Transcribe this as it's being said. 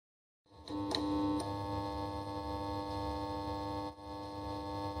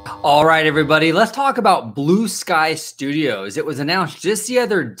All right, everybody, let's talk about BlueSky Studios. It was announced just the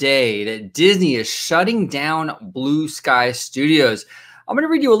other day that Disney is shutting down BlueSky Studios. I'm going to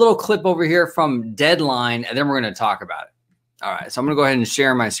read you a little clip over here from Deadline, and then we're going to talk about it. All right, so I'm going to go ahead and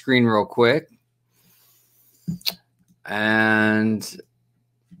share my screen real quick. And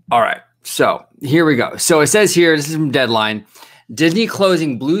all right, so here we go. So it says here, this is from Deadline, Disney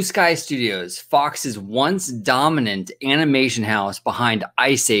closing BlueSky Studios, Fox's once dominant animation house behind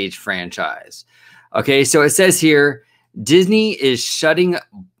Ice Age franchise. Okay, so it says here, Disney is shuttering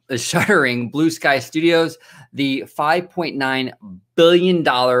BlueSky Studios, the $5.9 billion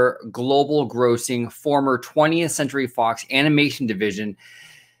global grossing former 20th Century Fox animation division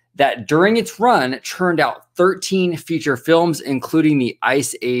that during its run churned out 13 feature films, including the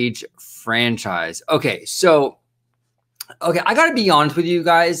Ice Age franchise. Okay, I got to be honest with you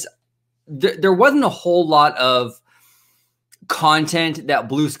guys. There wasn't a whole lot of content that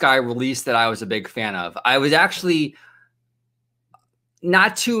BlueSky released that I was a big fan of. I was actually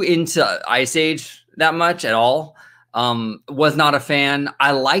not too into Ice Age that much at all. Was not a fan.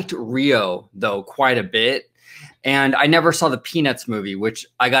 I liked Rio, though, quite a bit. And I never saw the Peanuts movie, which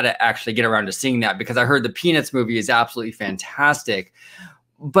I got to actually get around to seeing that because I heard the Peanuts movie is absolutely fantastic.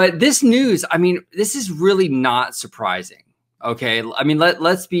 But this news, I mean, this is really not surprising. Okay. I mean,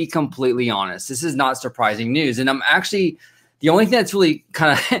 let's be completely honest. This is not surprising news. And I'm actually, the only thing that's really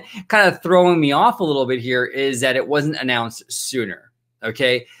kind of throwing me off a little bit here is that it wasn't announced sooner.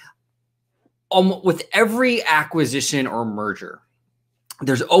 Okay. With every acquisition or merger,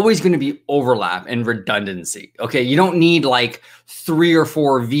 there's always going to be overlap and redundancy. Okay. You don't need like 3 or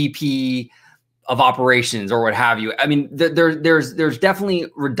 4 VP of operations or what have you. I mean, there's definitely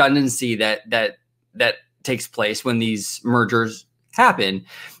redundancy that takes place when these mergers happen.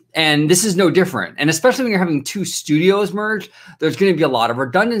 And this is no different. And especially when you're having 2 studios merged, there's going to be a lot of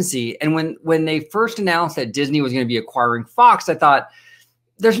redundancy. And when they first announced that Disney was going to be acquiring Fox, I thought,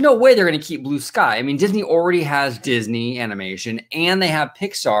 there's no way they're going to keep BlueSky. I mean, Disney already has Disney Animation, and they have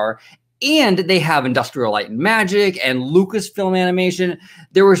Pixar, and they have Industrial Light and Magic and Lucasfilm Animation.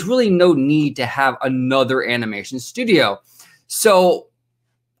 There was really no need to have another animation studio. So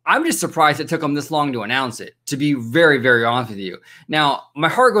I'm just surprised it took them this long to announce it, to be very, very honest with you. Now, my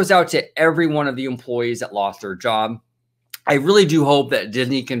heart goes out to every one of the employees that lost their job. I really do hope that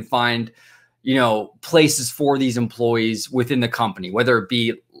Disney can find, places for these employees within the company, whether it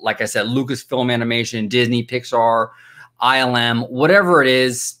be, like I said, Lucasfilm Animation, Disney, Pixar, ILM, whatever it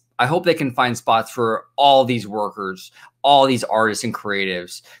is. I hope they can find spots for all these workers, all these artists and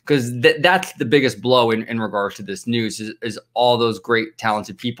creatives, because that's the biggest blow in regards to this news is all those great,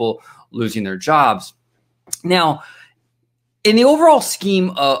 talented people losing their jobs. Now, in the overall scheme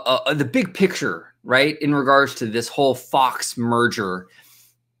of the big picture, right, in regards to this whole Fox merger,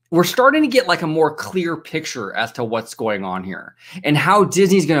 we're starting to get like a more clear picture as to what's going on here and how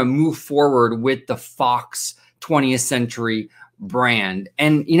Disney's going to move forward with the Fox 20th Century brand.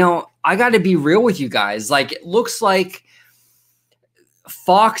 And, I got to be real with you guys. Like, it looks like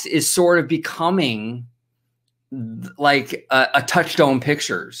Fox is sort of becoming like a Touchstone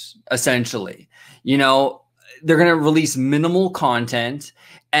Pictures, essentially. They're going to release minimal content,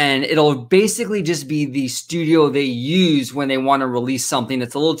 and it'll basically just be the studio they use when they want to release something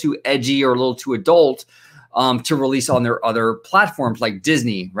that's a little too edgy or a little too adult to release on their other platforms like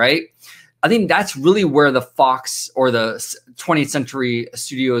Disney, right? I think that's really where the Fox or the 20th Century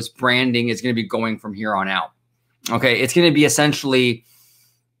Studios branding is going to be going from here on out. Okay, it's going to be essentially,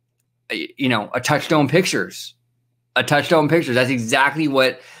 a Touchstone Pictures. A Touchstone Pictures. That's exactly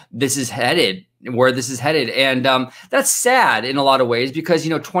what this is headed, where this is headed. And that's sad in a lot of ways because,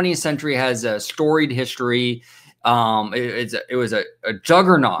 20th Century has a storied history. It was a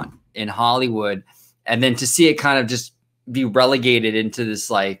juggernaut in Hollywood. And then to see it kind of just be relegated into this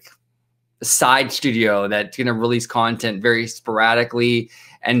like side studio that's going to release content very sporadically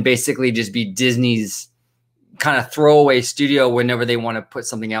and basically just be Disney's kind of throwaway studio whenever they want to put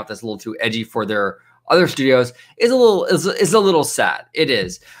something out that's a little too edgy for their other studios is a little sad. It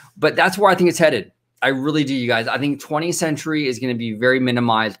is, but that's where I think it's headed. I really do, you guys. I think 20th Century is going to be very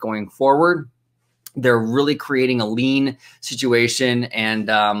minimized going forward. They're really creating a lean situation, and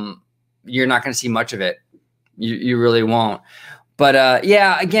you're not going to see much of it. You really won't. But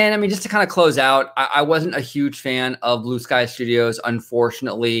yeah, again, I mean, just to kind of close out, I wasn't a huge fan of BlueSky Studios,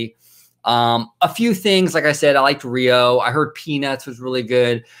 unfortunately. A few things, like I said, I liked Rio. I heard Peanuts was really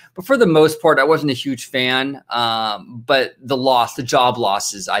good. But for the most part, I wasn't a huge fan. But the job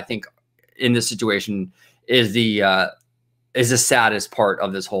losses, I think, in this situation is the saddest part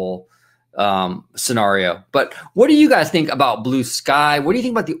of this whole scenario. But what do you guys think about Blue Sky? What do you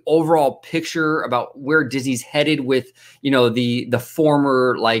think about the overall picture about where Disney's headed with, the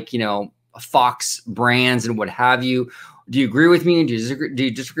former, Fox brands and what have you? Do you agree with me? Do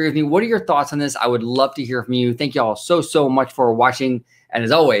you disagree with me? What are your thoughts on this? I would love to hear from you. Thank you all so much for watching. And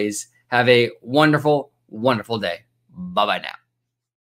as always, have a wonderful, wonderful day. Bye-bye now.